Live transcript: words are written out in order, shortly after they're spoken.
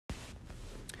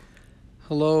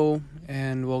Hello,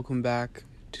 and welcome back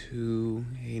to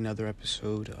another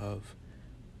episode of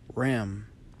R.A.M.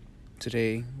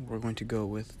 Today, we're going to go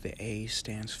with the A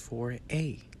stands for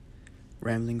A.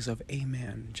 Ramblings of a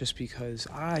Man, just because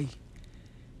I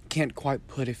can't quite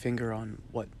put a finger on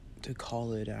what to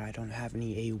call it. I don't have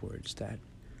any A words that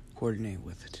coordinate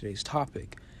with today's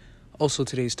topic. Also,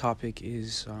 today's topic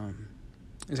is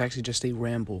actually just a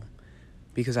ramble,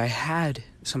 because I had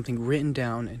something written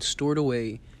down and stored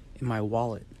away in my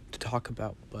wallet to talk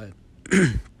about, but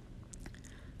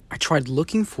I tried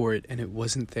looking for it and it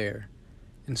wasn't there.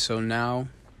 And so now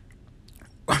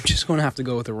I'm just going to have to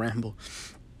go with a ramble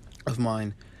of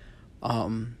mine.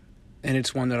 And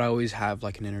it's one that I always have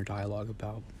like an inner dialogue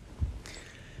about.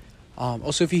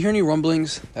 Also, if you hear any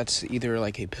rumblings, that's either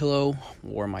like a pillow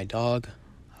or my dog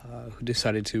who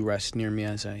decided to rest near me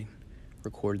as I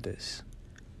record this.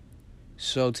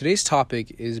 So today's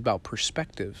topic is about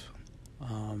perspective.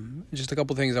 Just a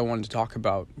couple things I wanted to talk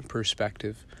about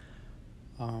perspective.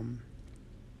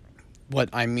 What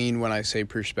I mean when I say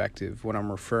perspective, what I'm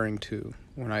referring to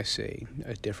when I say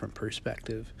a different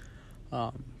perspective.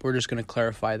 We're just going to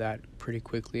clarify that pretty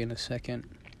quickly in a second.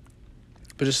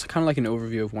 But just kind of like an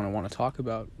overview of what I want to talk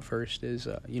about first is,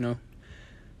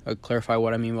 I'll clarify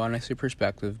what I mean when I say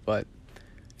perspective, but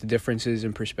the differences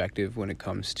in perspective when it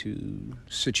comes to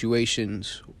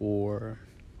situations or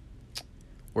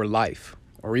life,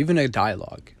 or even a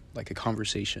dialogue, like a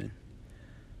conversation.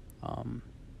 And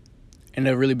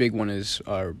a really big one is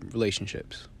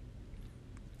relationships,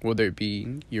 whether it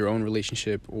be your own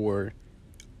relationship or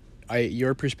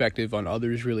your perspective on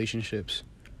others' relationships.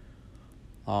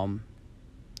 And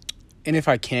if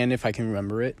I can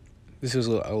remember it, this is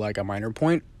like a minor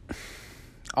point,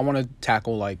 I want to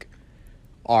tackle like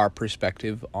our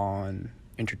perspective on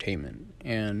entertainment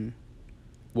and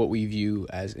what we view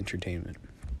as entertainment.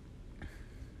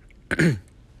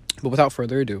 But without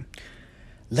further ado,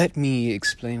 let me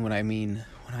explain what I mean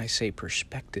when I say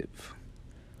perspective.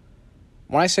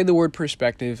 When I say the word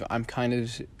perspective, I'm kind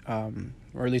of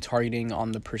really targeting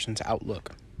on the person's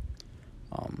outlook,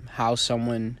 how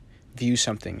someone views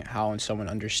something, how someone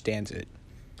understands it.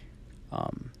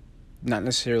 Not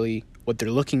necessarily what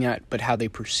they're looking at, but how they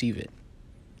perceive it.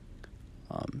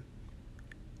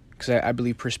 Because I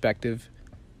believe perspective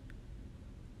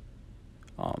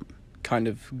kind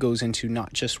of goes into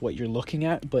not just what you're looking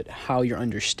at, but how you're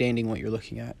understanding what you're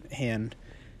looking at. And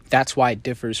that's why it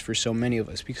differs for so many of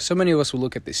us, because so many of us will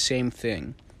look at the same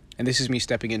thing. And this is me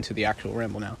stepping into the actual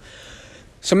ramble now.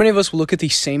 So many of us will look at the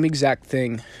same exact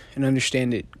thing and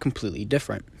understand it completely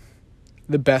different.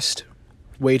 The best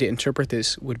way to interpret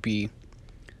this would be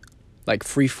like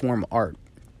freeform art.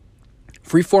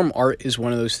 Freeform art is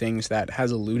one of those things that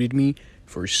has eluded me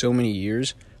for so many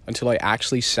years until I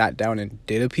actually sat down and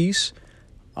did a piece.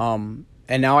 And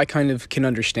now I kind of can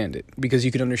understand it, because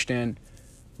you can understand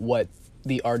what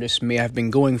the artist may have been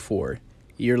going for.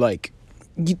 You're like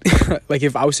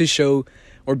if I was to show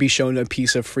or be shown a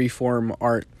piece of freeform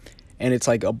art and it's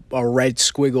like a red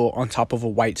squiggle on top of a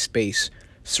white space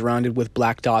surrounded with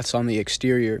black dots on the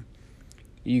exterior,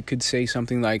 you could say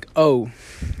something like, oh,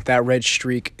 that red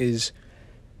streak is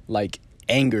like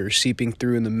anger seeping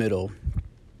through in the middle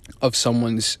of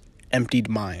someone's emptied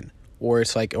mind, or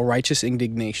it's like a righteous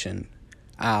indignation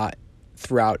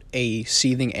throughout a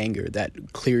seething anger that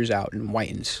clears out and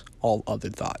whitens all other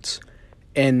thoughts.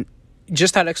 And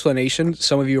just that explanation,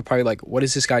 some of you are probably like, what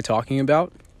is this guy talking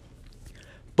about?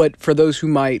 But for those who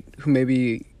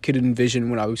maybe could envision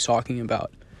what I was talking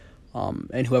about,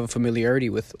 and who have a familiarity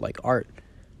with like art,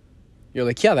 you're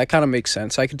like, yeah, that kind of makes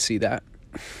sense. I could see that.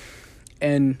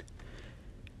 And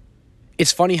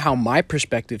it's funny how my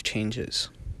perspective changes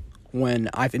when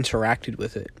I've interacted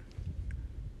with it.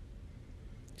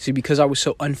 See, because I was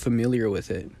so unfamiliar with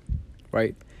it,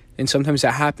 right? And sometimes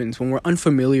that happens when we're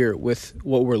unfamiliar with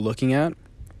what we're looking at.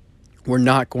 We're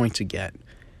not going to get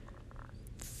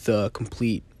the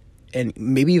complete and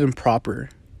maybe even proper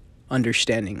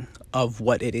understanding of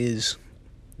what it is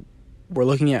we're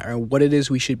looking at, or what it is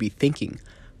we should be thinking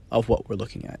of what we're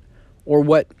looking at, or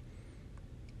what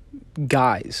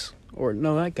guys, or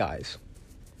no, not guys.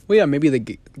 Well, yeah,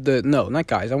 maybe no, not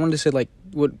guys. I wanted to say like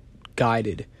what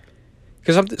guided,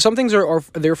 because some things are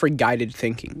there for guided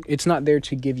thinking. It's not there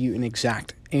to give you an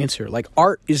exact answer. Like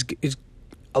art is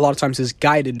a lot of times is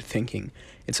guided thinking.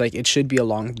 It's like it should be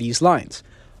along these lines.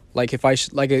 Like if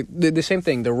the same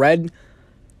thing, the red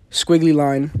squiggly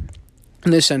line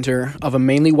in the center of a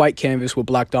mainly white canvas with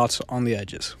black dots on the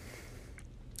edges.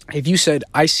 If you said,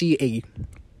 I see a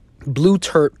blue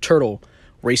turtle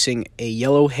racing a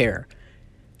yellow hare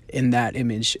in that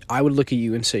image, I would look at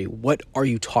you and say, what are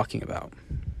you talking about?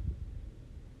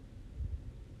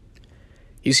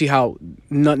 You see how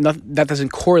that doesn't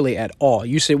correlate at all.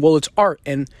 You say, well, it's art,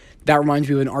 and that reminds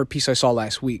me of an art piece I saw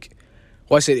last week.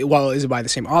 Well, I said, well, is it by the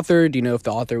same author? Do you know if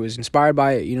the author was inspired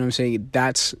by it? You know what I'm saying?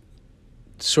 That's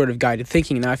sort of guided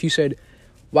thinking. Now, if you said,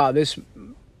 wow, this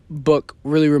book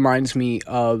really reminds me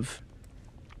of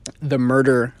the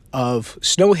murder of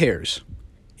snow hares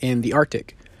in the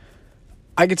Arctic,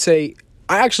 I could say,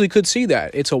 I actually could see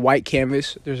that. It's a white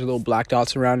canvas. There's a little black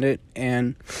dots around it,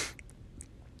 and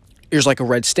there's like a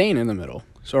red stain in the middle.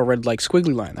 So a red like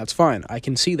squiggly line. That's fine. I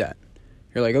can see that.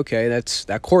 You're like, okay,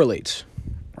 that correlates,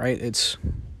 right?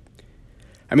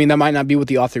 That might not be what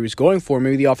the author was going for.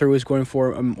 Maybe the author was going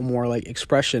for a more like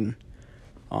expression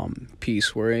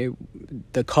piece where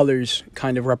the colors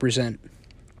kind of represent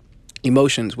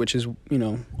emotions, which is,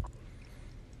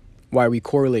 why we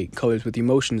correlate colors with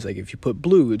emotions. Like if you put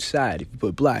blue, it's sad. If you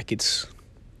put black, it's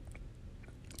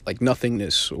like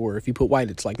nothingness. Or if you put white,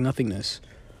 it's like nothingness.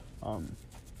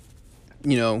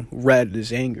 Red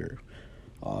is anger.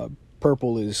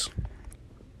 Purple is,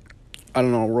 I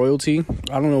don't know, royalty.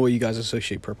 I don't know what you guys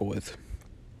associate purple with.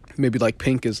 Maybe like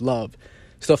pink is love.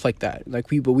 Stuff like that. Like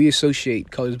we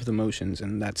associate colors with emotions,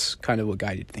 and that's kind of what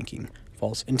guided thinking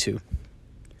falls into.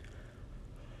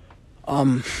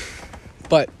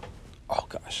 But, oh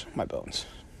gosh, my bones.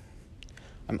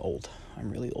 I'm old.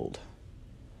 I'm really old.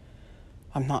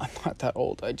 I'm not that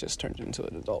old. I just turned into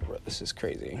an adult. This is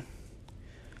crazy.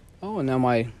 Oh, and now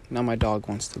my dog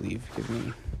wants to leave. Give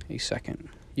me a second.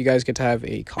 You guys get to have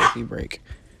a coffee break.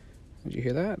 Did you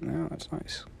hear that? No, that's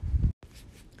nice.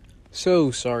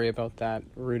 So sorry about that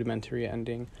rudimentary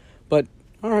ending. But,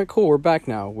 alright, cool. We're back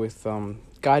now with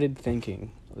guided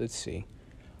thinking. Let's see.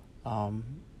 I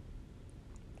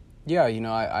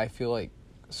feel like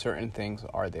certain things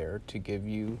are there to give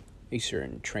you a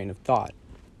certain train of thought.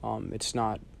 It's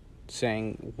not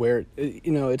saying where,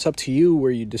 it's up to you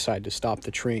where you decide to stop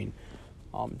the train,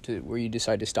 where you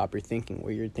decide to stop your thinking,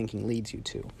 where your thinking leads you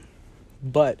to.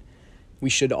 But we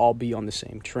should all be on the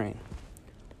same train.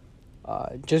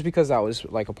 Just because that was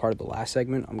like a part of the last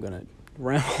segment, I'm going to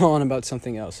ramble on about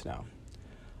something else now.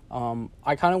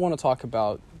 I kind of want to talk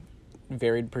about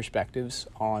varied perspectives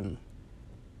on,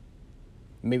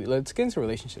 maybe let's get into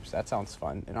relationships. That sounds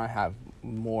fun. And I have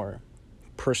more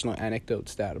personal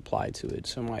anecdotes that apply to it,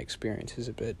 so my experience is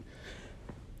a bit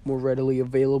more readily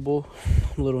available.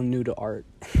 I'm a little new to art.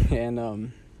 And, I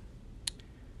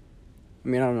don't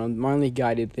know, my only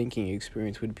guided thinking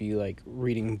experience would be like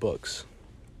reading books.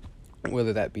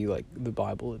 Whether that be like the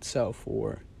Bible itself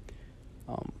or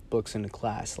books in the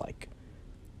class. Like,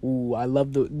 I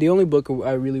love the only book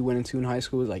I really went into in high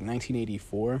school was like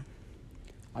 1984.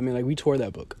 We tore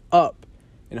that book up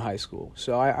in high school.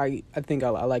 So I think I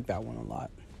like that one a lot.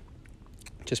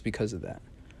 Just because of that.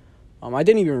 I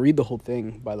didn't even read the whole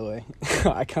thing, by the way.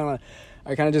 I kind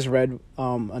of just read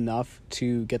enough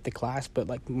to get the class, but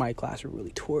like my class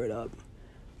really tore it up.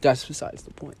 That's besides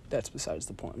the point.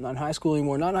 I'm not in high school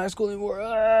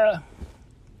anymore.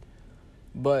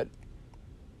 But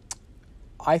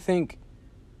I think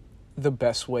the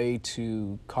best way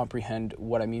to comprehend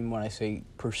what I mean when I say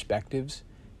perspectives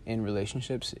in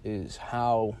relationships is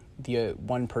how the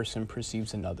one person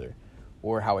perceives another,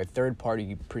 or how a third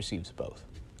party perceives both.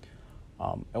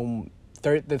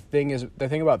 The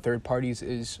thing about third parties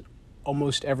is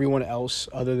almost everyone else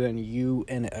other than you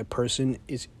and a person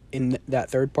is in that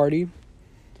third party.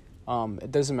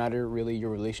 It doesn't matter really your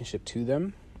relationship to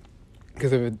them,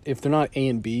 because if they're not A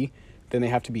and B, then they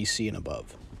have to be C and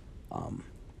above.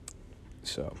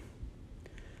 So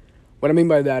what I mean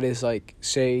by that is, like,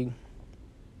 say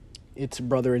it's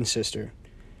brother and sister.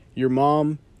 Your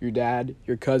mom, your dad,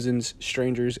 your cousins,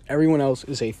 strangers, everyone else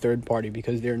is a third party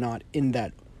because they're not in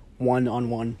that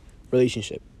one-on-one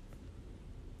relationship.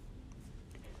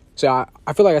 So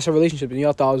I feel like I said relationship, and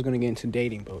y'all thought I was going to get into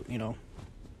dating, but,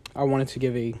 I wanted to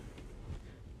give a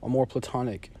more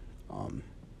platonic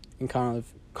and kind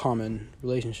of common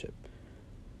relationship.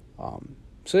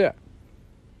 So yeah.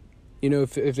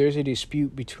 If there's a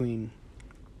dispute between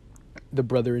the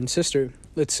brother and sister,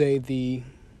 let's say the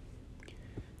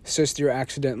sister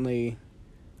accidentally,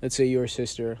 let's say your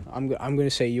sister, I'm going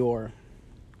to say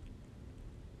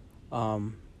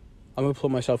I'm going to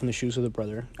put myself in the shoes of the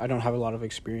brother. I don't have a lot of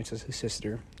experience as a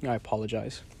sister. I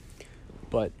apologize.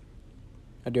 But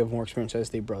I do have more experience as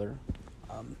the brother.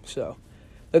 So,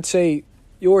 let's say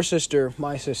your sister,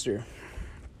 my sister,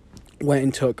 went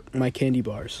and took my candy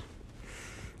bars.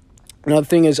 Now, the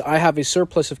thing is, I have a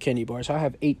surplus of candy bars. I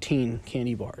have 18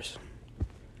 candy bars.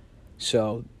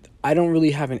 So, I don't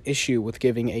really have an issue with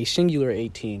giving a singular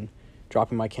 18,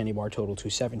 dropping my candy bar total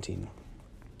to 17,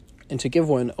 and to give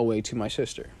one away to my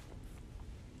sister.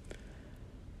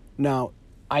 Now,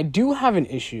 I do have an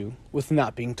issue with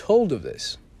not being told of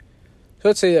this. So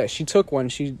let's say that she took one.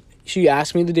 She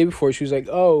asked me the day before. She was like,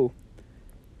 oh,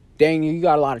 dang, you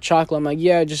got a lot of chocolate. I'm like,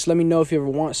 yeah, just let me know if you ever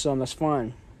want some. That's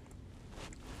fine.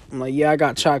 I'm like, yeah, I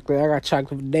got chocolate. I got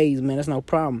chocolate for days, man. That's no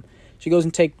problem. She goes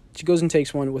and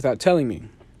takes one without telling me.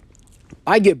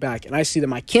 I get back and I see that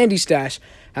my candy stash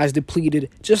has depleted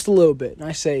just a little bit. And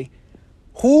I say,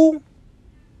 who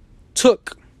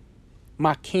took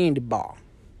my candy bar?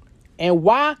 And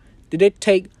why did they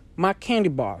take my candy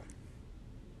bar?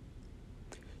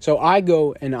 So I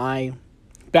go and I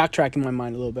backtrack in my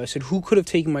mind a little bit. I said, who could have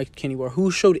taken my candy bar? Who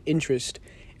showed interest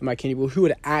in my candy bar? Who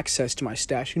had access to my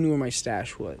stash? Who knew where my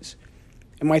stash was?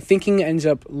 And my thinking ends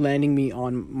up landing me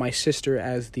on my sister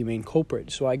as the main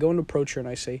culprit. So I go and approach her and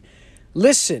I say,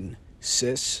 listen,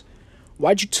 sis,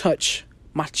 why'd you touch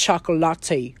my chocolate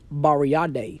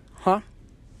barriade, huh?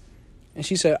 And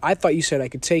she said, I thought you said I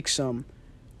could take some.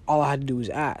 All I had to do was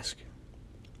ask.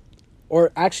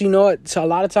 Or actually, you know what? So a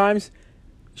lot of times,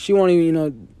 she won't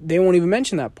even, they won't even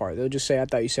mention that part. They'll just say, I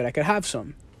thought you said I could have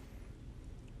some.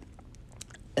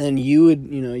 And then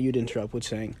you'd interrupt with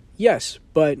saying, yes,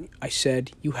 but I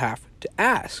said you have to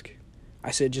ask.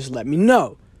 I said, just let me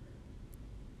know.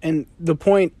 And the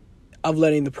point of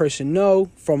letting the person know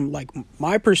from, like,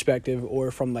 my perspective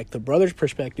or from, like, the brother's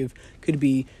perspective could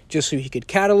be just so he could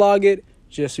catalog it,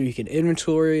 just so he could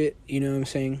inventory it, you know what I'm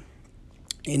saying?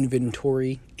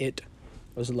 Inventory it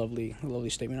was a lovely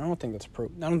statement. I don't think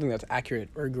that's accurate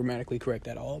or grammatically correct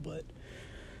at all, but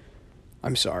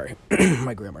I'm sorry.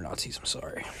 My grammar Nazis, I'm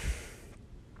sorry.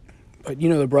 But,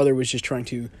 the brother was just trying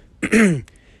to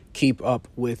keep up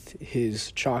with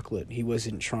his chocolate. He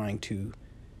wasn't trying to,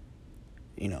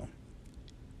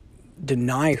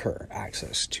 deny her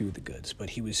access to the goods,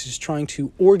 but he was just trying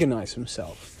to organize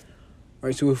himself.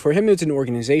 Right? So for him, it's an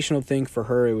organizational thing. For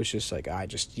her, it was just like,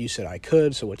 you said I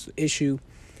could, so what's the issue?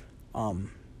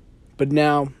 But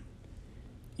now,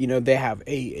 they have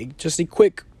just a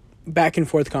quick back and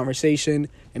forth conversation,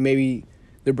 and maybe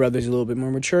the brother's a little bit more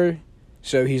mature.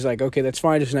 So he's like, okay, that's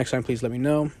fine. Just next time, please let me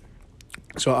know.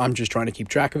 So I'm just trying to keep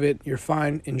track of it. You're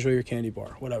fine. Enjoy your candy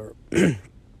bar, whatever. And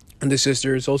the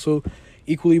sister is also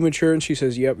equally mature, and she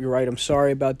says, yep, you're right. I'm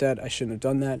sorry about that. I shouldn't have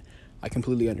done that. I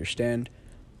completely understand.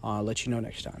 I'll let you know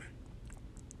next time.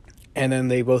 And then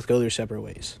they both go their separate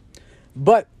ways.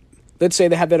 But let's say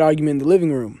they have that argument in the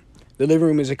living room. The living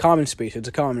room is a common space. It's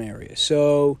a common area.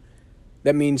 So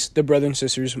that means the brother and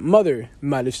sister's mother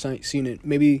might have seen it.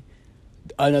 Maybe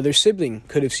another sibling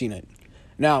could have seen it.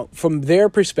 Now, from their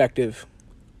perspective,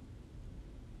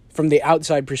 from the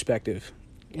outside perspective,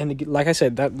 and like I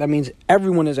said, that means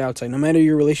everyone is outside, no matter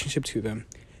your relationship to them.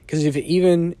 Because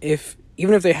even if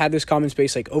they had this common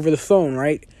space, like over the phone,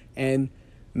 right? And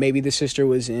maybe the sister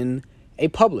was in a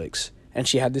Publix, and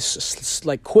she had this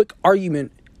like quick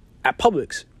argument at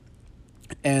Publix,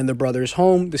 and the brother's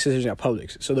home, the sister's at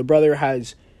Publix. So the brother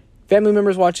has family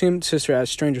members watching him, the sister has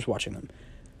strangers watching them.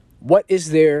 What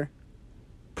is their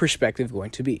perspective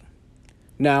going to be?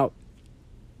 Now,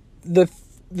 the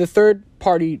third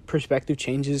party perspective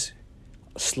changes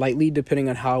slightly depending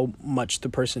on how much the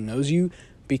person knows you,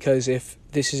 because if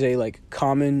this is a like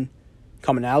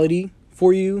commonality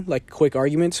for you, like quick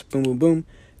arguments, boom, boom, boom,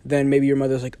 then maybe your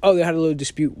mother's like, oh, they had a little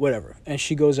dispute, whatever, and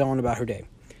she goes on about her day.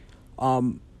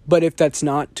 But if that's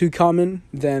not too common,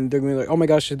 then they're going to be like, oh my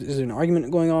gosh, is there an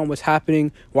argument going on? What's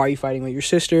happening? Why are you fighting with your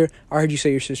sister? I heard you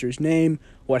say your sister's name.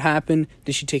 What happened?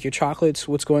 Did she take your chocolates?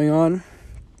 What's going on?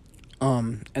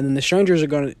 And then the strangers are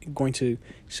going to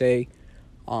say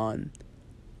on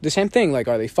the same thing, like,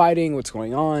 are they fighting? What's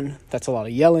going on? That's a lot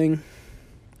of yelling.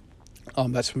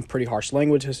 That's some pretty harsh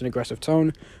language. It's an aggressive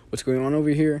tone. What's going on over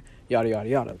here? Yada, yada,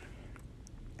 yada.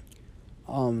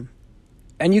 And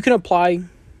you can apply,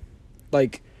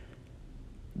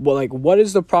 what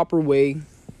is the proper way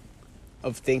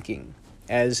of thinking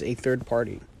as a third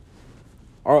party?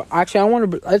 Or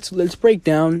actually, let's break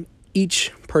down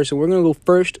each person. We're going to go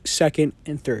first, second,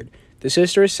 and third. The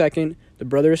sister is second, the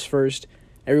brother is first,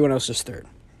 everyone else is third.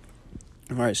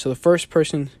 All right, so the first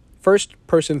person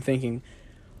thinking,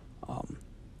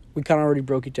 we kind of already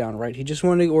broke it down, right? He just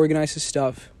wanted to organize his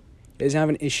stuff. He doesn't have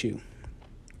an issue.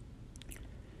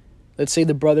 Let's say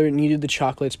the brother needed the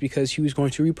chocolates because he was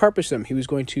going to repurpose them.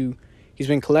 He's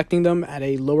been collecting them at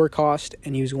a lower cost,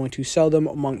 and he was going to sell them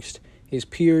amongst his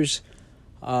peers,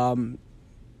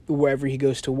 wherever he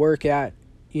goes to work at,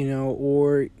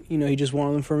 or, he just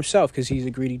wanted them for himself because he's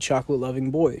a greedy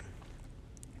chocolate-loving boy,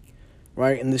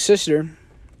 right? And the sister,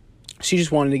 she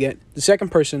just wanted to get the second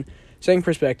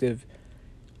perspective,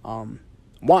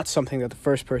 wants something that the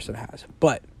first person has.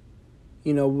 But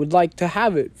would like to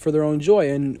have it for their own joy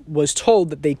and was told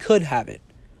that they could have it,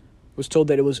 was told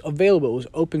that it was available, it was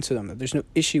open to them, that there's no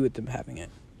issue with them having it.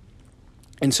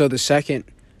 And so the second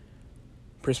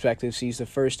perspective sees the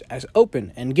first as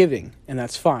open and giving, and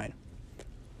that's fine.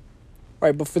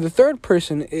 Right, but for the third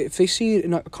person, if they see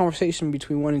a conversation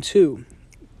between 1 and 2,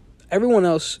 everyone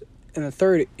else in the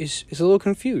third is a little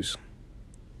confused.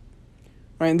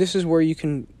 Right, and this is where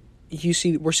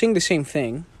we're seeing the same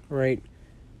thing, right?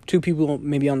 2 people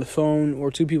maybe on the phone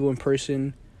or 2 people in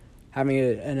person having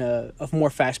a more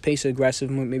fast-paced,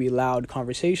 aggressive, maybe loud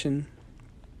conversation.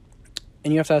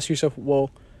 And you have to ask yourself,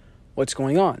 well, what's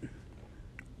going on?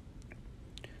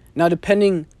 Now,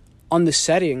 depending on the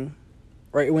setting,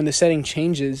 right, when the setting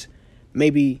changes,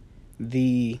 maybe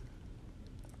the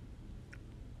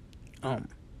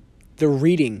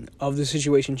reading of the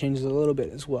situation changes a little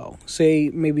bit as well. Say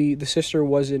maybe the sister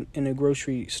wasn't in a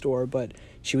grocery store, but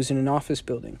she was in an office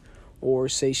building. Or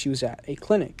say she was at a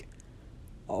clinic.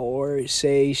 Or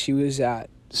say she was at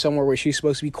somewhere where she's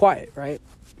supposed to be quiet, right?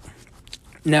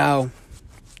 Now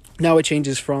it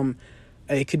changes from,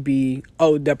 it could be,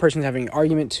 that person's having an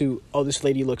argument, to, this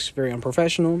lady looks very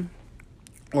unprofessional.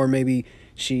 Or maybe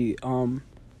she,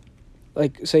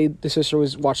 say the sister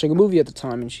was watching a movie at the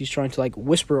time and she's trying to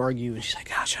whisper argue, and she's like,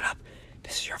 shut up.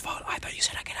 This is your fault. I thought you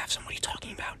said I could have some. What are you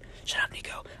talking about? Shut up,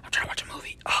 Nico. I'm trying to watch a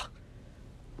movie.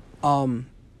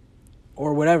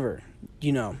 Or whatever,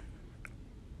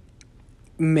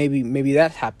 maybe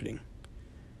that's happening.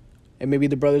 And maybe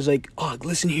the brother's like,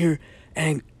 listen here,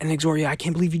 and Exoria, I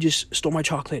can't believe you just stole my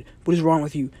chocolate. What is wrong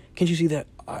with you? Can't you see that?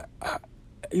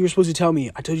 You were supposed to tell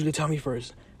me. I told you to tell me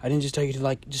first. I didn't just tell you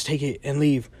to just take it and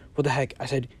leave. What the heck? I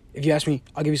said, if you ask me,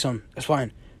 I'll give you some. That's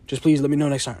fine. Just please let me know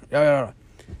next time.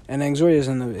 And then Exoria's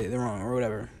in the wrong or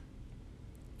whatever.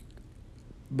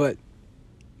 But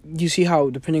you see how,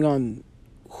 depending on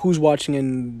who's watching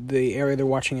in the area they're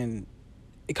watching in,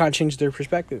 it kind of changes their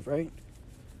perspective, right?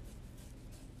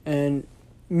 And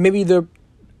maybe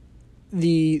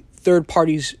the third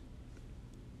party's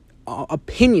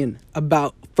opinion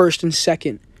about first and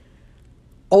second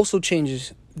also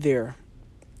changes their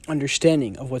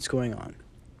understanding of what's going on,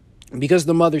 because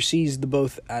the mother sees the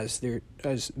both as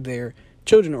their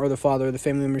children, or the father or the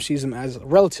family member sees them as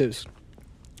relatives.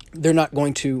 They're not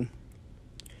going to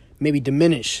maybe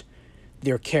diminish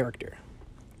their character,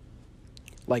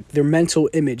 their mental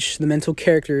image, the mental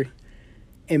character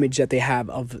image that they have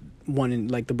of one in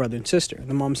the brother and sister.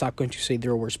 The mom's not going to say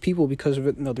they're worse people because of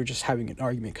it. No, they're just having an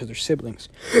argument because they're siblings.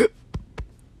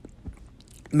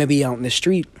 Maybe out in the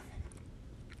street,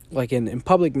 in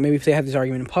public, maybe if they have this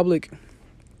argument in public,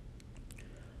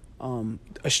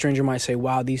 a stranger might say,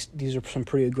 wow, these are some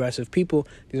pretty aggressive people.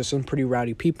 These are some pretty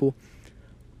rowdy people.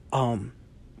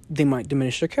 They might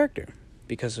diminish their character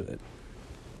because of it.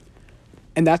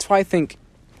 And that's why I think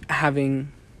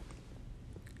having,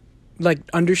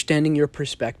 understanding your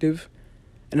perspective,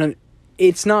 and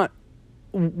it's not,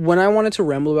 when I wanted to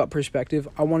ramble about perspective,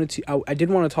 I did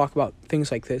want to talk about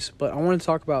things like this, but I want to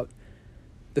talk about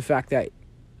the fact that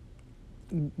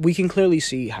we can clearly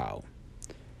see how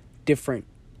different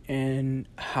and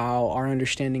how our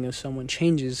understanding of someone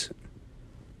changes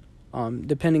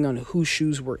depending on whose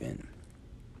shoes we're in.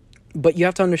 But you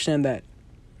have to understand that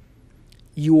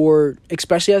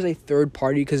especially as a third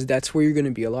party, because that's where you're going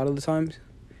to be a lot of the times,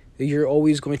 you're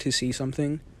always going to see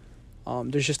something.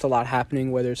 There's just a lot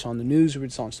happening, whether it's on the news, or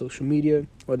it's on social media,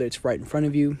 whether it's right in front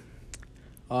of you,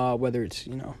 whether it's,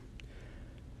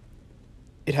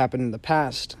 it happened in the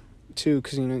past too,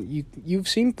 because, you've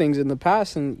seen things in the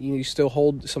past and you still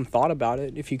hold some thought about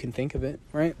it if you can think of it,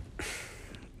 right?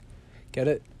 Get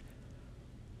it?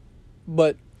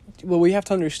 But what we have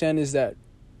to understand is that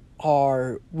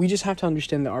we just have to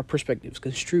understand that our perspective is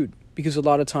construed, because a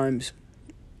lot of times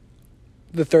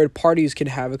the third parties can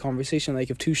have a conversation.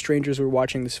 If 2 strangers were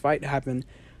watching this fight happen,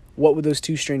 what would those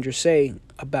 2 strangers say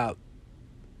about,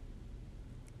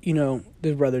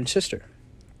 the brother and sister?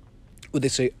 Would they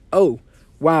say, oh,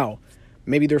 wow,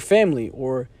 maybe they're family,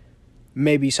 or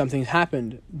maybe something's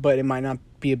happened, but it might not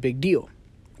be a big deal?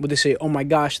 Would they say, oh my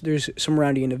gosh, there's some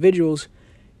rowdy individuals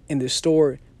in this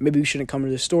store, maybe we shouldn't come to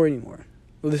this store anymore?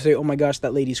 Would they say, oh my gosh,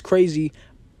 that lady's crazy,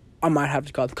 I might have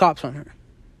to call the cops on her?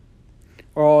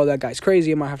 Or, oh, that guy's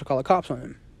crazy, I might have to call the cops on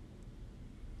him.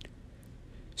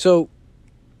 So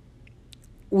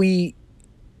we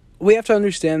have to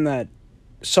understand that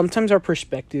sometimes our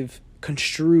perspective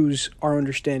construes our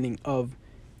understanding of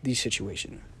the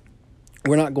situation.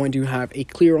 We're not going to have a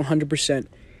clear 100%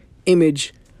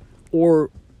 image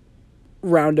or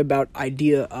roundabout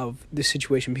idea of the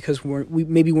situation, because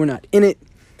maybe we're not in it.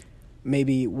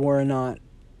 Maybe we're not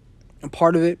a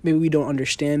part of it. Maybe we don't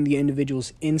understand the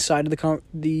individuals inside of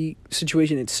the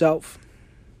situation itself.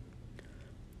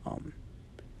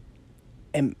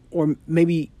 Or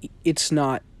maybe it's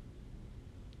not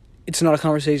a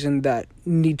conversation that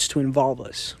needs to involve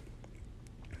us.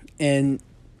 And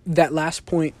that last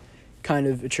point kind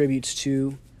of attributes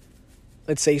to,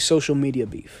 let's say, social media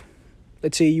beef.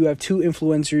 Let's say you have two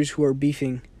influencers who are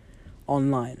beefing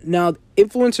online. Now,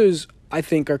 influencers, I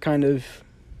think, are kind of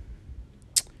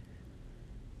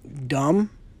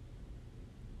dumb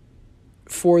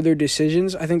for their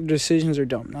decisions. I think the decisions are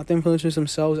dumb, not the influencers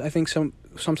themselves. I think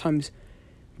sometimes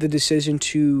the decision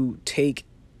to take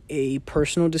a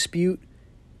personal dispute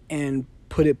and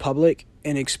put it public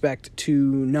and expect to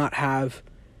not have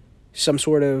some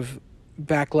sort of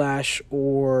backlash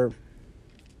or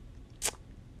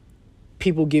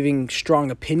people giving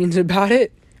strong opinions about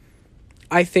it.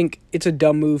 I think it's a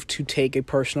dumb move to take a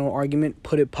personal argument,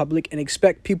 put it public, and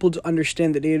expect people to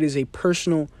understand that it is a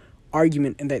personal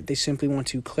argument and that they simply want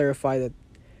to clarify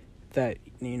that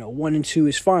 1 and 2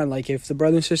 is fine. Like if the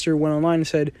brother and sister went online and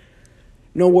said,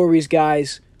 "No worries,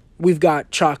 guys, we've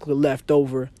got chocolate left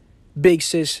over. Big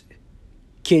sis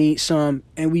can eat some,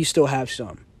 and we still have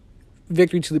some.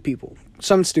 Victory to the people."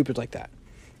 Something stupid like that.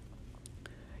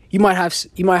 You might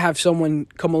have someone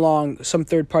come along, some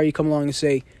third party come along and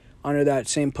say under that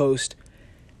same post,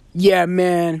 "Yeah,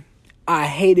 man, I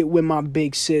hate it when my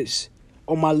big sis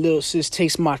or my little sis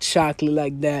takes my chocolate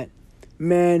like that.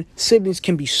 Man, siblings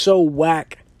can be so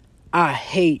whack. I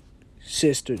hate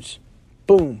sisters."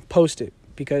 Boom, post it,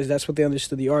 because that's what they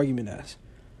understood the argument as.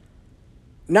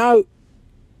 Now,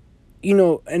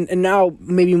 and now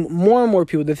maybe more and more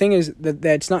people. The thing is that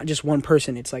it's not just one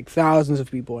person. It's like thousands of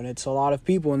people, and it's a lot of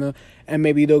people. And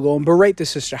maybe they'll go and berate the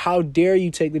sister. "How dare you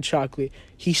take the chocolate?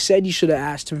 He said you should have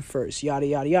asked him first." Yada,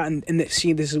 yada, yada. And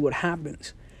see, this is what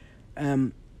happens.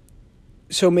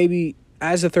 So maybe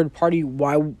as a third party,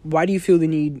 why do you feel the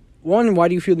need? One, why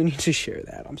do you feel the need to share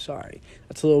that? I'm sorry.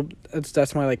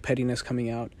 That's my pettiness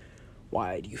coming out.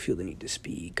 Why do you feel the need to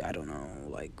speak? I don't know.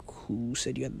 Who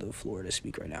said you had the floor to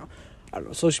speak right now? I don't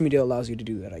know. Social media allows you to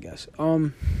do that, I guess.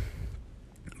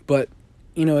 But,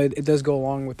 it does go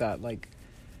along with that.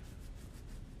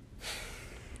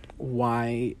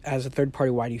 Why, as a third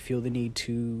party, why do you feel the need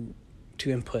to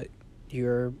input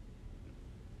your,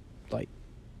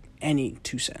 any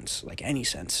 2 cents, any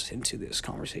sense into this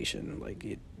conversation?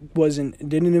 It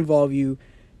didn't involve you.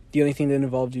 The only thing that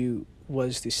involved you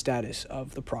was the status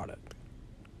of the product,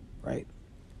 right?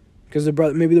 Because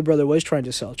maybe the brother was trying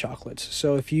to sell chocolates.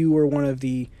 So if you were one of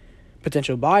the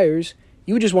potential buyers,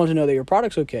 you would just want to know that your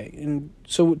product's okay. And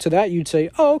so to that, you'd say,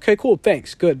 "Oh, okay, cool,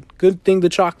 thanks, good thing the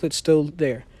chocolate's still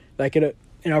there." An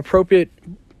appropriate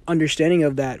understanding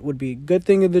of that would be, good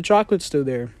thing that the chocolate's still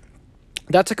there.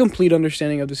 That's a complete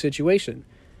understanding of the situation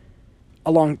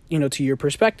along, to your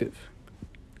perspective.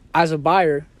 As a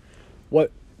buyer,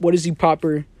 what is the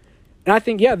proper... And I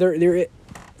think, yeah, they're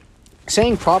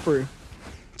saying proper,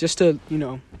 just to,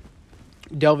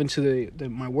 delve into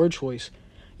my word choice.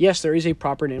 Yes, there is a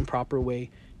proper and improper way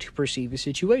to perceive a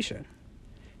situation.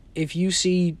 If you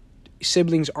see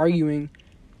siblings arguing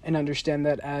and understand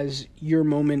that as your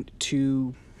moment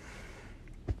to,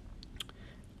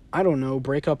 I don't know,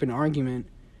 break up an argument,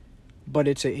 but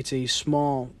it's a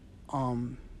small,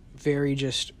 very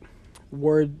just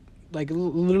word,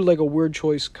 literally like a word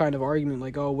choice kind of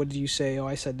argument, "Oh, what did you say? Oh,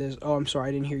 I said this. Oh, I'm sorry,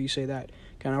 I didn't hear you say that,"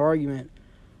 kind of argument.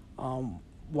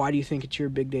 Why do you think it's your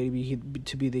big day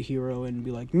to be the hero and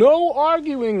be like, "No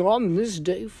arguing on this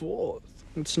day 4th"?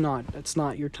 It's not. That's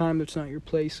not your time. That's not your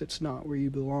place. It's not where you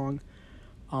belong.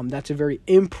 That's a very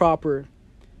improper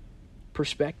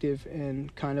perspective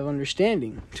and kind of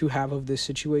understanding to have of this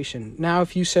situation. Now,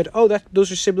 if you said, "Oh, those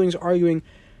are siblings arguing.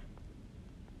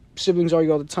 Siblings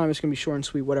argue all the time. It's gonna be short and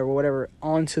sweet. Whatever.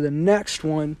 On to the next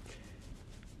one."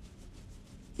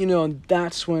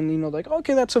 That's when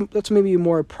okay, that's maybe a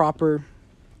more proper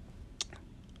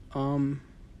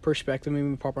perspective,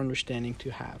 maybe a proper understanding to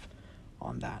have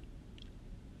on that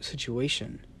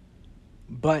situation.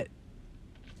 But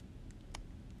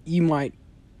you might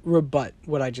rebut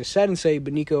what I just said and say,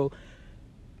 "But Nico,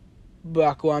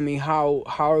 Bakwami, how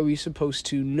are we supposed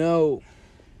to know?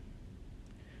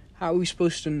 How are we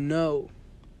supposed to know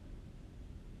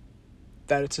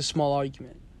that it's a small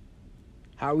argument?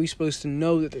 How are we supposed to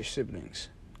know that they're siblings?"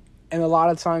 And a lot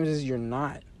of times is you're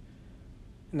not.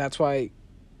 And that's why,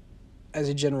 as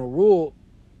a general rule,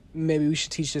 maybe we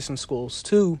should teach this in schools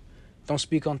too. Don't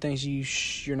speak on things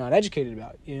you're not educated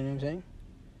about. You know what I'm saying?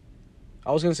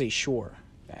 I was going to say sure.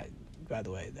 By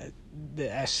the way, that the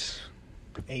SH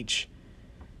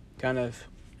kind of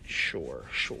sure.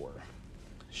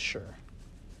 Sure.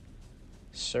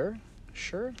 Sir?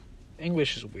 Sure?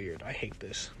 English is weird. I hate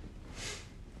this.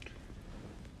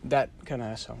 That kind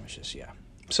of song was just, yeah.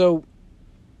 So,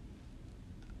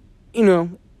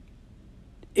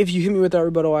 if you hit me with that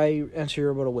rebuttal, I answer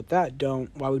your rebuttal with that.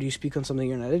 Why would you speak on something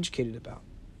you're not educated about?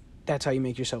 That's how you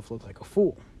make yourself look like a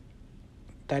fool.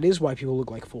 That is why people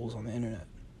look like fools on the internet.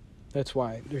 That's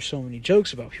why there's so many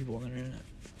jokes about people on the internet.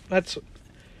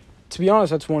 To be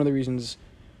honest, that's one of the reasons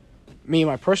me in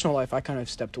my personal life, I kind of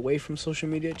stepped away from social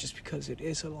media just because it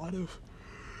is a lot of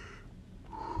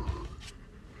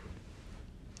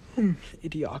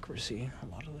idiocracy a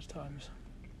lot of the times.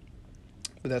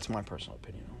 But that's my personal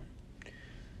opinion on it.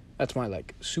 That's my,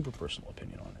 super personal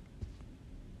opinion on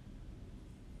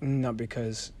it. Not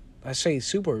because, I say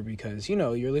super because,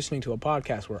 you're listening to a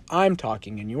podcast where I'm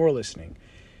talking and you're listening.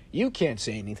 You can't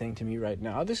say anything to me right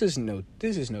now. This is no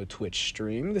Twitch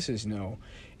stream. This is no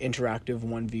interactive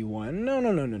 1v1.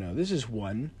 No. This is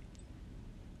one.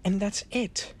 And that's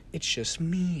it. It's just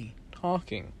me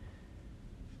talking.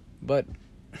 But,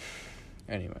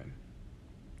 anyway.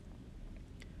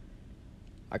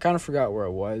 I kind of forgot where I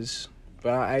was,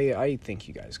 but I think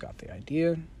you guys got the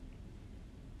idea.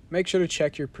 Make sure to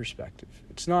check your perspective.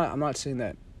 I'm not saying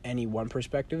that any one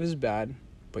perspective is bad,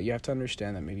 but you have to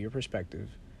understand that maybe your perspective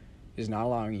is not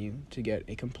allowing you to get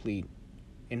a complete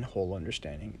and whole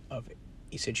understanding of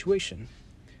a situation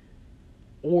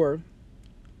or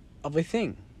of a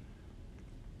thing.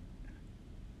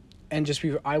 And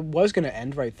I was going to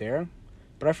end right there,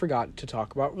 but I forgot to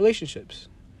talk about relationships.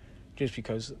 Just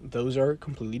because those are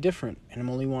completely different. And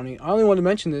I only want to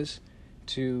mention this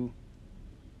to,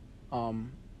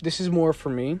 this is more for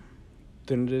me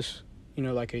than it is,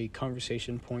 like a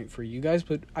conversation point for you guys.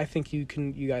 But I think you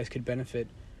guys could benefit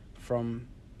from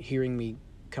hearing me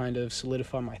kind of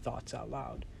solidify my thoughts out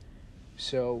loud.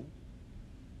 So,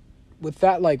 with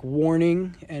that,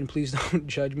 warning, and please don't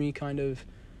judge me kind of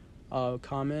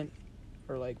comment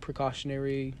or,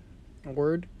 precautionary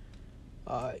word,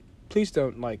 please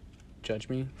don't, judge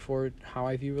me for how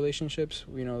I view relationships.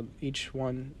 Each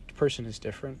person is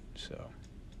different, so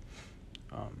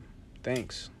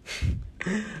thanks.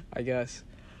 I guess.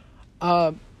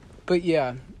 But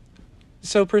yeah.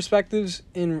 So perspectives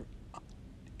in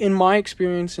my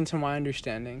experience and to my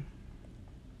understanding,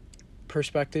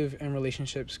 perspective and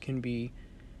relationships can be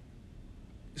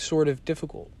sort of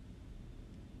difficult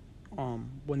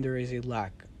when there is a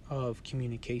lack of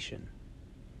communication.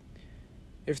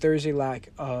 If there is a lack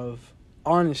of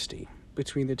honesty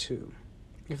between the two,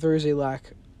 if there is a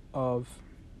lack of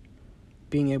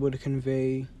being able to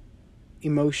convey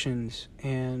emotions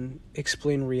and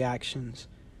explain reactions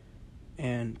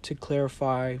and to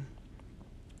clarify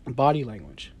body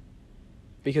language.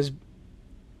 Because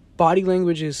body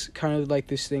language is kind of like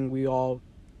this thing we all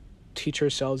teach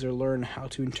ourselves or learn how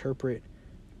to interpret,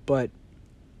 but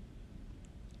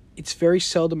it's very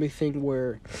seldom a thing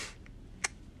where,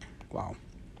 wow,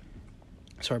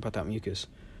 sorry about that mucus.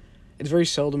 It's very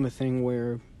seldom a thing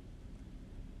where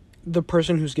the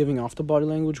person who's giving off the body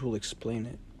language will explain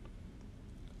it.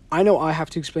 I know I have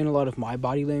to explain a lot of my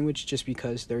body language just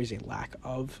because there is a lack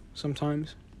of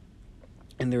sometimes.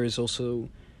 And there is also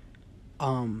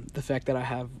the fact that I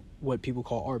have what people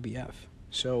call RBF.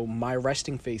 So my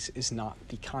resting face is not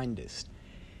the kindest.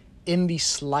 In the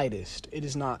slightest, it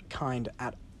is not kind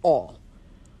at all.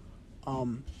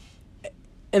 And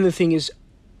the thing is,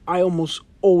 I almost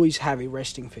always have a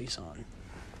resting face on.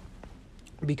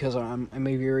 Because I'm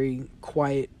a very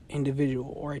quiet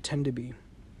individual, or I tend to be.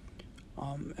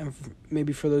 And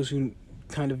maybe for those who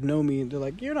kind of know me, they're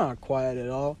like, you're not quiet at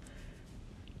all.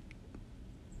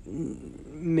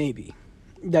 Maybe.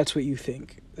 That's what you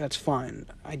think. That's fine.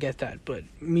 I get that. But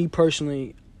me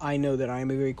personally, I know that I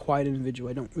am a very quiet individual.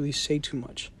 I don't really say too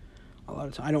much. A lot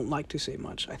of times, I don't like to say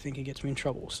much. I think it gets me in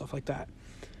trouble, stuff like that.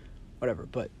 Whatever.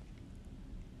 But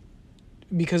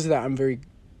because of that, I'm very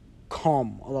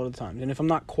calm a lot of the times. And if I'm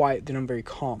not quiet, then I'm very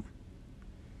calm.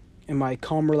 And my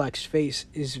calm, relaxed face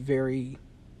is very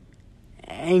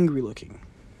angry looking.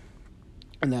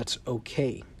 And that's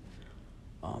okay.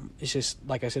 It's just,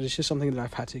 like I said, it's just something that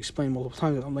I've had to explain multiple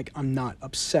times. I'm not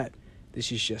upset.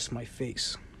 This is just my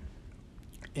face.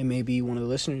 And maybe one of the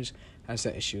listeners has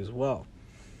that issue as well.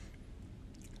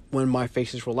 When my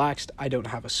face is relaxed, I don't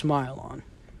have a smile on.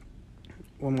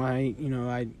 When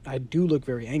I do look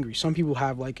very angry. Some people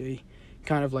have a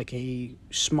kind of a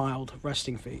smiled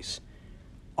resting face.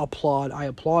 I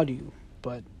applaud you,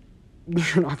 but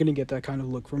you're not going to get that kind of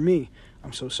look from me.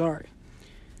 I'm so sorry.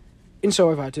 And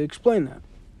so I've had to explain that.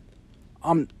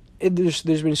 There's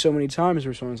been so many times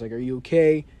where someone's like, are you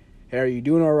okay? Hey, are you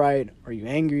doing all right? Are you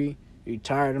angry? Are you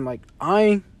tired? I'm like,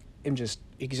 I am just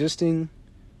existing.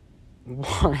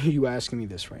 Why are you asking me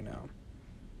this right now?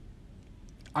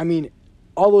 I mean,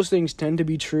 all those things tend to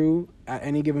be true at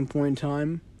any given point in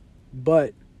time,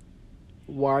 but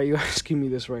why are you asking me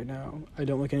this right now? I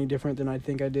don't look any different than I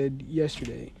think I did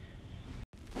yesterday.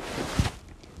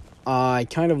 I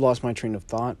kind of lost my train of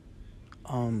thought.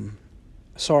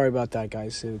 Sorry about that,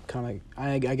 guys. It kind of,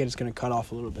 I get it's going to cut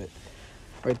off a little bit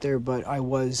right there, but I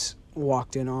was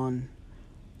walked in on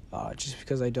just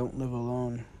because I don't live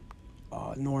alone,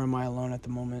 nor am I alone at the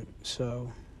moment.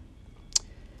 So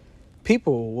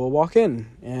people will walk in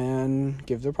and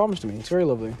give their problems to me. It's very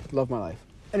lovely. Love my life.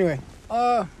 Anyway,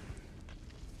 I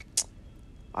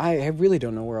really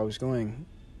don't know where I was going.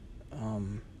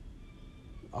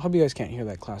 I hope you guys can't hear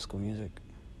that classical music,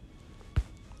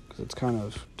 because it's kind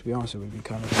of, to be honest, it would be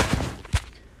kind of...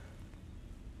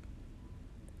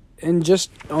 And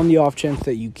just on the off chance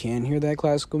that you can hear that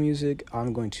classical music,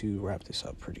 I'm going to wrap this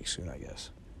up pretty soon, I guess.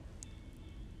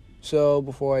 So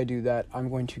before I do that, I'm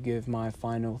going to give my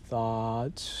final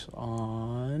thoughts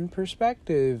on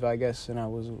perspective, I guess, and I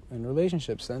was in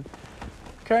relationships then.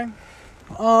 Okay.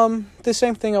 The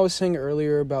same thing I was saying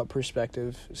earlier about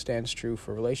perspective stands true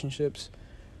for relationships.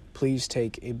 Please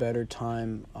take a better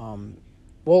time.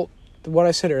 Well, what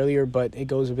I said earlier, but it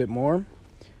goes a bit more.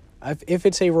 If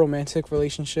it's a romantic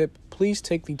relationship, please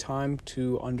take the time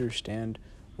to understand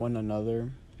one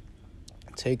another.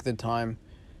 Take the time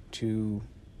to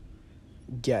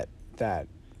get that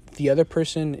the other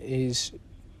person is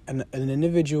an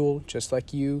individual just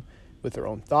like you, with their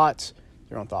own thoughts,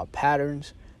 their own thought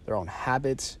patterns, their own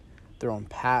habits, their own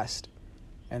past,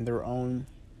 and their own,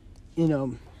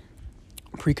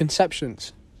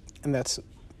 preconceptions. And that's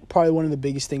probably one of the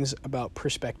biggest things about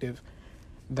perspective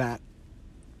that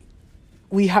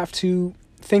we have to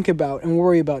think about and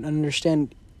worry about and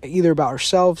understand, either about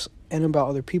ourselves and about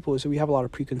other people, is that we have a lot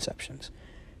of preconceptions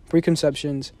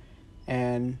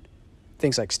and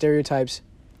things like stereotypes,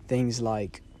 things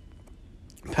like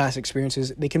past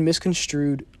experiences. They can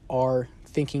misconstrue our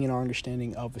thinking and our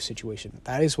understanding of a situation.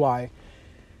 That is why,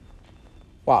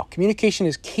 communication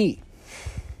is key.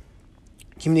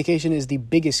 Communication is the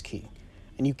biggest key.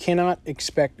 And you cannot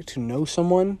expect to know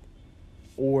someone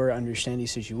or understand a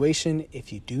situation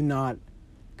if you do not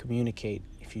communicate,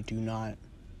 if you do not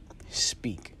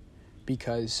speak.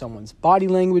 Because someone's body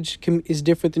language is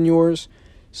different than yours.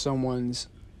 Someone's,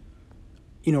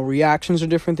 reactions are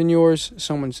different than yours.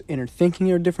 Someone's inner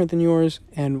thinking are different than yours.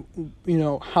 And,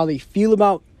 how they feel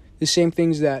about the same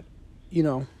things that,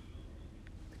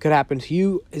 could happen to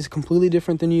you is completely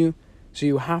different than you. So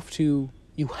you have to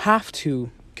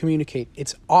communicate.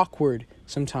 It's awkward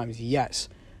sometimes, yes.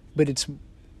 But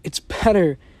it's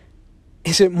better.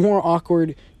 Is it more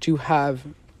awkward to have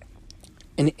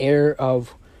an air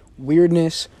of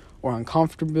weirdness or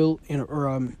uncomfortable, or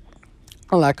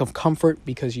a lack of comfort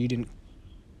because you didn't,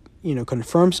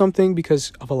 confirm something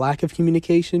because of a lack of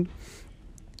communication?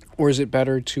 Or is it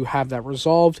better to have that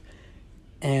resolved?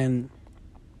 And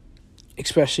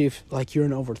especially if, you're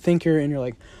an overthinker and you're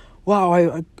like, wow,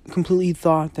 I completely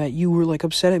thought that you were,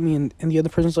 upset at me, and the other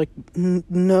person's like,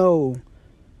 no.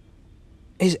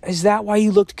 Is that why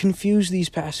you looked confused these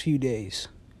past few days?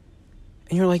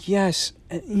 And you're like, yes.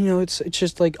 It's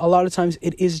just a lot of times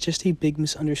it is just a big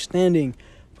misunderstanding.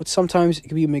 But sometimes it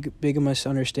can be a big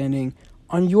misunderstanding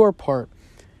on your part.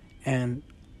 And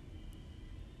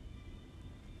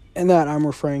that I'm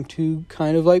referring to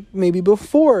kind of maybe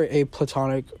before a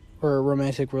platonic or a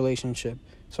romantic relationship.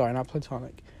 Sorry, not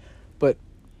platonic. But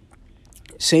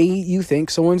say you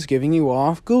think someone's giving you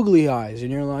off googly eyes,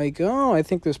 and you're like, oh, I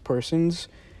think this person's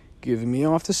giving me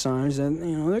off the signs that,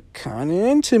 they're kind of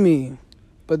into me.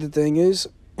 But the thing is,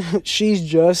 she's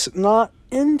just not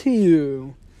into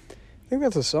you. I think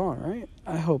that's a song, right?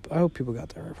 I hope people got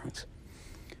that reference.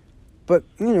 But,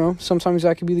 sometimes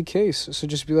that could be the case. So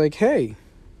just be like, hey,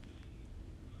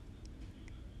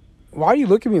 why do you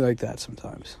look at me like that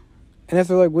sometimes? And if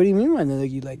they're like, what do you mean why they look at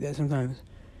you like that sometimes?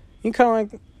 You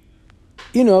kind of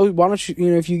why don't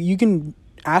you, if you can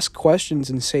ask questions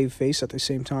and save face at the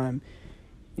same time,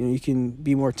 you can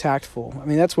be more tactful. I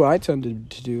mean, that's what I tend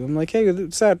to do. I'm like, hey,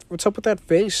 what's up with that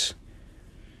face?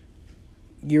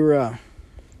 You're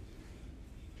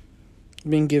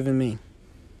being given me.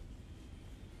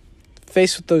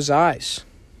 Face with those eyes.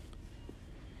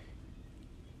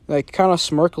 Kind of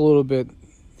smirk a little bit,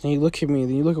 and you look at me,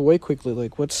 then you look away quickly,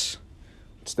 what's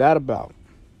that about?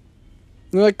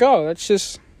 And you're like, oh, that's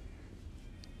just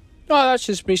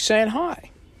me saying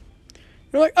hi.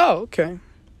 You're like, oh, okay.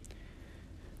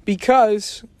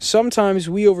 Because sometimes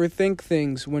we overthink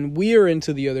things when we are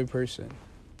into the other person.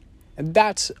 And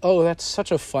that's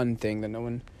such a fun thing that no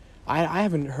one... I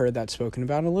haven't heard that spoken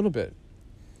about in a little bit.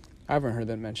 I haven't heard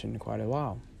that mentioned in quite a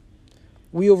while.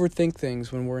 We overthink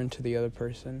things when we're into the other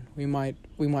person. We might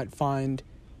find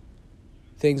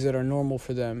things that are normal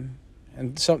for them.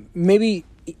 And some, maybe,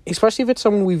 especially if it's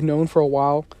someone we've known for a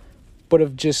while, but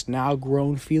have just now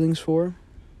grown feelings for.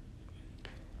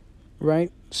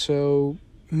 Right? So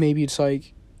maybe it's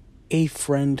like a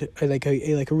friend, or like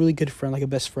a really good friend, like a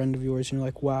best friend of yours, and you're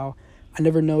like, wow, I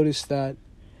never noticed that.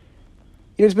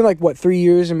 You know, it's been like, 3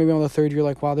 years, and maybe on the third you're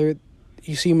like, wow,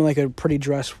 you see him in like a pretty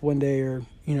dress one day, or,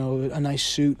 you know, a nice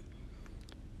suit.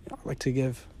 I like to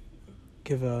give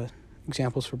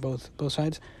examples for both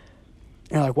sides.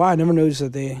 And you're like, wow, I never noticed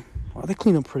that they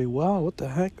clean up pretty well. What the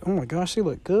heck? Oh my gosh, they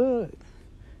look good.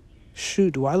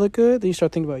 Shoot, do I look good? Then you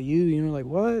start thinking about you, you know, like,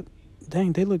 what?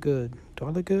 Dang, they look good. Do I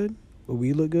look good? Will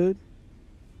we look good?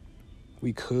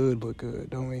 We could look good,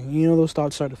 don't we? You know, those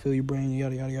thoughts start to fill your brain,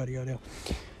 yada, yada, yada, yada.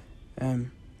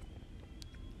 And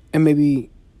maybe,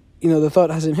 you know, the thought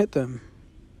hasn't hit them.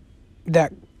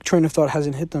 That train of thought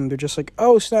hasn't hit them. They're just like,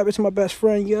 oh, snap, it's my best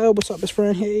friend. Yo, what's up, best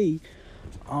friend? Hey.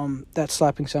 That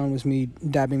slapping sound was me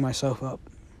dabbing myself up.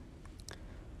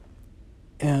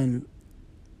 And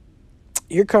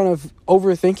you're kind of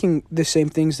overthinking the same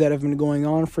things that have been going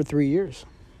on for 3 years.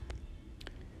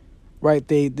 Right?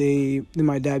 They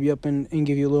might dab you up and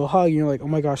give you a little hug. You're like, oh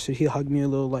my gosh, did he hug me a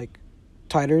little, like,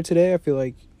 tighter today? I feel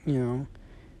like, you know,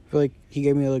 he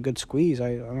gave me a little good squeeze.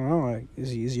 I don't know. Like,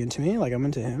 is he into me? Like, I'm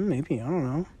into him? Maybe. I don't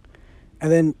know.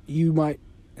 And then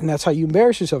and that's how you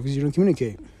embarrass yourself, because you don't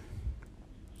communicate.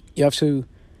 You have to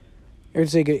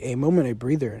take a moment, a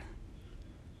breather.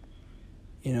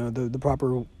 You know, the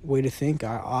proper way to think.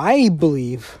 I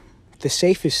believe the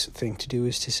safest thing to do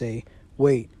is to say,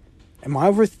 wait, am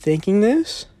I overthinking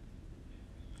this?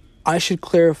 I should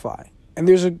clarify. And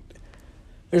there's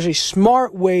a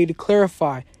smart way to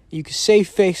clarify. You can save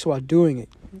face while doing it.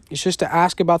 It's just to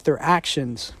ask about their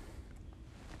actions.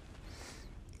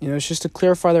 You know, it's just to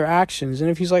clarify their actions. And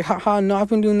if he's like, haha, no, I've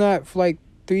been doing that for like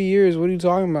 3 years. What are you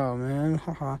talking about, man?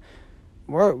 Haha.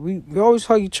 What? We always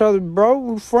hug each other, bro.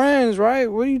 We're friends, right?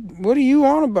 What are you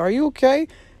on about? Are you okay?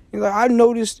 He's like, I've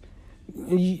noticed.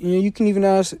 You can even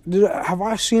ask, have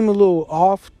I seemed a little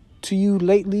off to you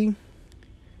lately?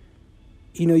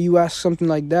 You know, you ask something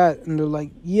like that, and they're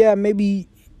like, yeah, maybe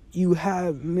you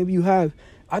have.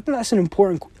 I think that's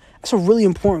a really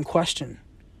important question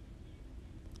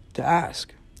to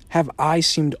ask. Have I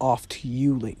seemed off to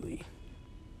you lately?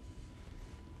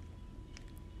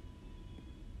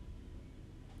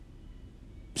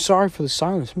 Sorry for the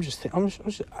silence.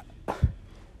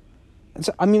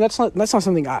 I mean, that's not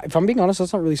something. If I'm being honest,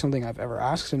 that's not really something I've ever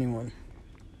asked anyone.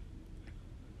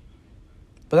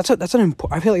 But I feel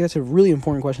like that's a really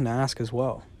important question to ask as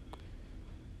well.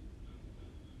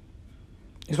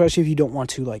 Especially if you don't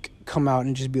want to, like, come out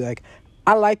and just be like,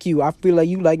 I like you. I feel like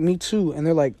you like me too. And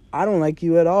they're like, I don't like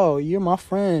you at all. You're my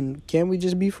friend. Can't we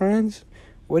just be friends?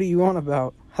 What are you on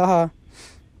about? Haha.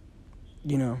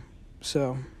 You know,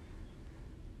 so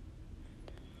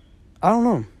I don't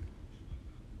know.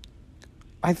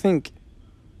 I think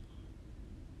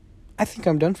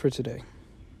I'm done for today.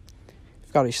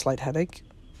 I've got a slight headache,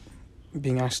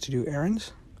 being asked to do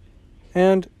errands,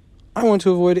 and I want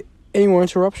to avoid any more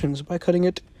interruptions by cutting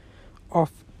it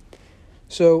off.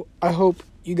 So I hope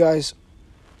you guys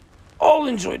all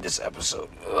enjoyed this episode.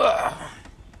 Ugh.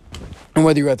 And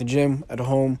whether you're at the gym, at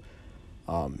home,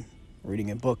 reading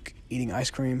a book, eating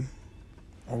ice cream,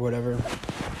 or whatever,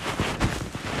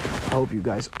 I hope you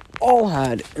guys all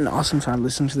had an awesome time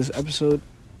listening to this episode,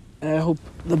 and I hope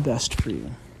the best for you.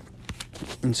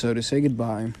 And so to say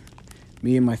goodbye,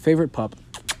 me and my favorite pup,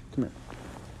 come here,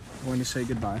 I'm going to say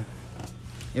goodbye.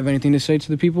 You have anything to say to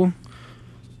the people?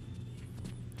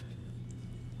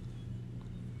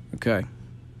 Okay.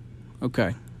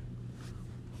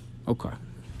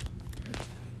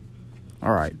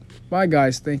 All right. Bye,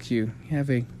 guys. Thank you. Have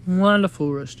a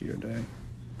wonderful rest of your day.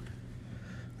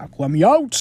 Aqua me out.